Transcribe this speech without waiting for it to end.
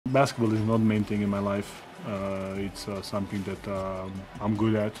Basketball is not the main thing in my life. It's something that I'm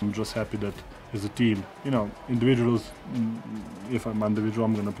good at. I'm just happy that as a team, individuals, if I'm individual,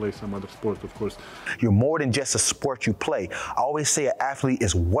 I'm going to play some other sport, of course. You're more than just a sport you play. I always say an athlete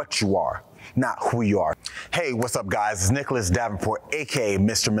is what you are, not who you are. Hey, what's up, guys? It's Nicholas Davenport, aka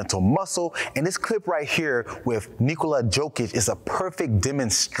Mr. Mental Muscle, and this clip right here with Nikola Jokic is a perfect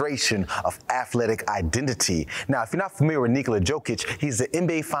demonstration of athletic identity. Now, if you're not familiar with Nikola Jokic, he's the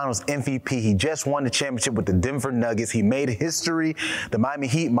NBA Finals MVP. He just won the championship with the Denver Nuggets. He made history. The Miami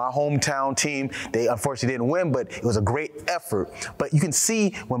Heat, my hometown team, they unfortunately didn't win, but it was a great effort. But you can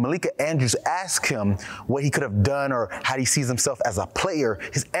see when Malika Andrews asked him what he could have done or how he sees himself as a player,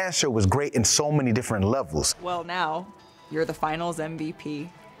 his answer was great in so many different levels. Well, now you're the Finals MVP.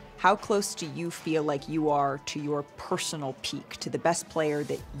 How close do you feel like you are to your personal peak, to the best player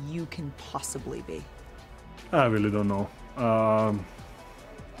that you can possibly be? I really don't know.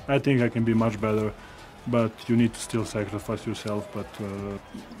 I think I can be much better, but you need to still sacrifice yourself. But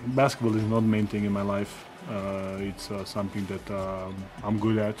basketball is not the main thing in my life. It's something that I'm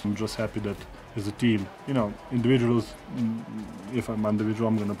good at. I'm just happy that as a team, individuals, if I'm individual,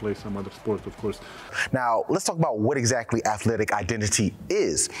 I'm going to play some other sport, of course. Now, let's talk about what exactly athletic identity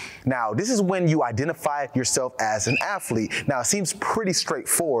is. Now, this is when you identify yourself as an athlete. Now, it seems pretty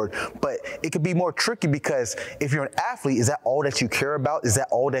straightforward, but it could be more tricky because if you're an athlete, is that all that you care about? Is that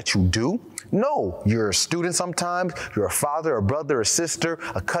all that you do? No, you're a student sometimes, you're a father, a brother, a sister,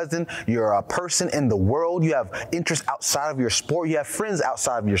 a cousin, you're a person in the world, you have interests outside of your sport, you have friends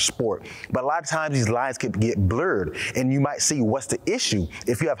outside of your sport. But a lot of times these lines can get blurred and you might see what's the issue.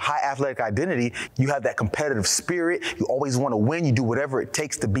 If you have high athletic identity, you have that competitive spirit, you always want to win, you do whatever it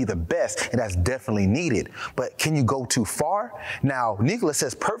takes to be the best, and that's definitely needed. But can you go too far? Now, Nikola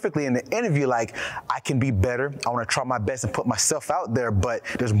says perfectly in the interview, like, I can be better, I want to try my best and put myself out there, but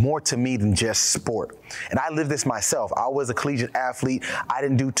there's more to me than just sport. And I lived this myself. I was a collegiate athlete. I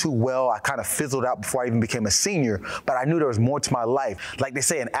didn't do too well. I kind of fizzled out before I even became a senior, but I knew there was more to my life. Like they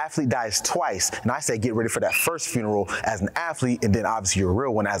say, an athlete dies twice, and I say get ready for that first funeral as an athlete, and then obviously you're a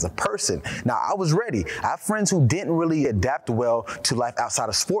real one as a person. Now, I was ready. I have friends who didn't really adapt well to life outside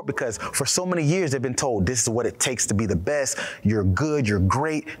of sport because for so many years they've been told this is what it takes to be the best. You're good, you're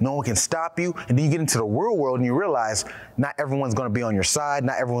great, no one can stop you. And then you get into the real world and you realize not everyone's going to be on your side,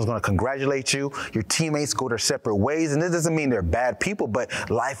 not everyone's going to congratulate you. Your teammates go their separate ways, and this doesn't mean they're bad people, but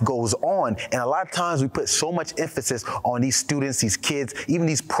life goes on. And a lot of times we put so much emphasis on these students, these kids, even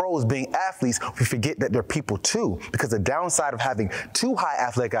these pros being athletes, we forget that they're people too. Because the downside of having too high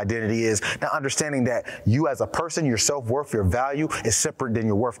athletic identity is not understanding that you as a person, your self-worth, your value is separate than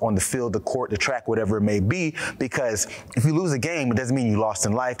your worth on the field, the court, the track, whatever it may be. Because if you lose a game, it doesn't mean you lost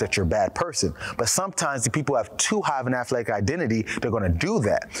in life, that you're a bad person. But sometimes the people who have too high of an athletic identity, they're going to do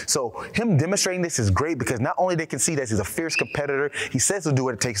that. So him demonstrating this is great because not only they can see that he's a fierce competitor, he says he'll do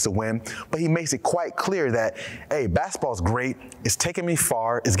what it takes to win, but he makes it quite clear that, hey, basketball's great. It's taken me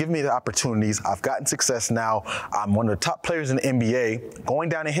far. It's given me the opportunities. I've gotten success now. I'm one of the top players in the NBA, going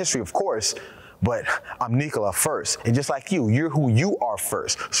down in history, of course, but I'm Nikola first. And just like you're who you are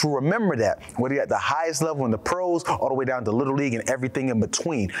first. So remember that, whether you're at the highest level in the pros, all the way down to Little League and everything in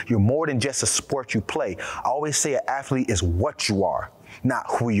between, you're more than just a sport you play. I always say an athlete is what you are, not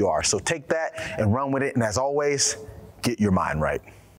who you are. So take that and run with it. And as always, get your mind right.